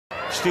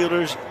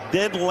Steelers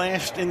dead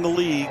last in the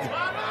league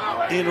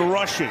in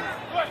rushing.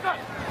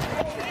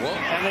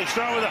 And they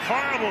start with a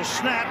horrible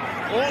snap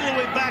all the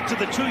way back to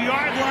the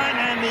 2-yard line,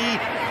 and the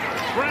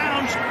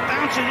Browns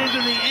bounce it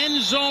into the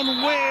end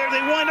zone where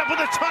they wind up with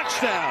a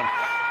touchdown.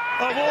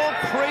 Of all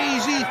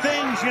crazy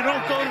things, you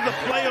don't go to the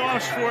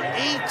playoffs for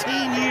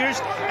 18 years,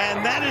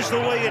 and that is the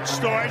way it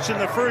starts in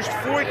the first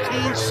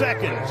 14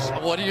 seconds.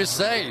 What do you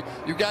say?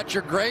 You got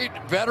your great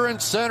veteran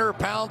center,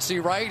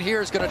 Pouncey, right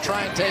here is going to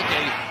try and take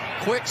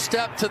a quick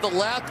step to the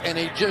left, and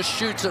he just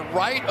shoots it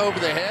right over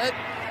the head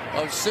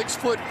of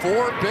 6'4"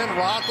 Ben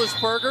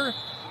Roethlisberger.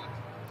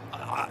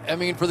 I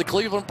mean, for the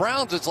Cleveland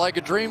Browns, it's like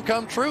a dream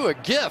come true, a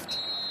gift.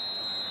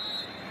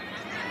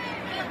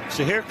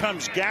 So here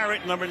comes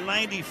Garrett, number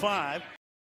 95.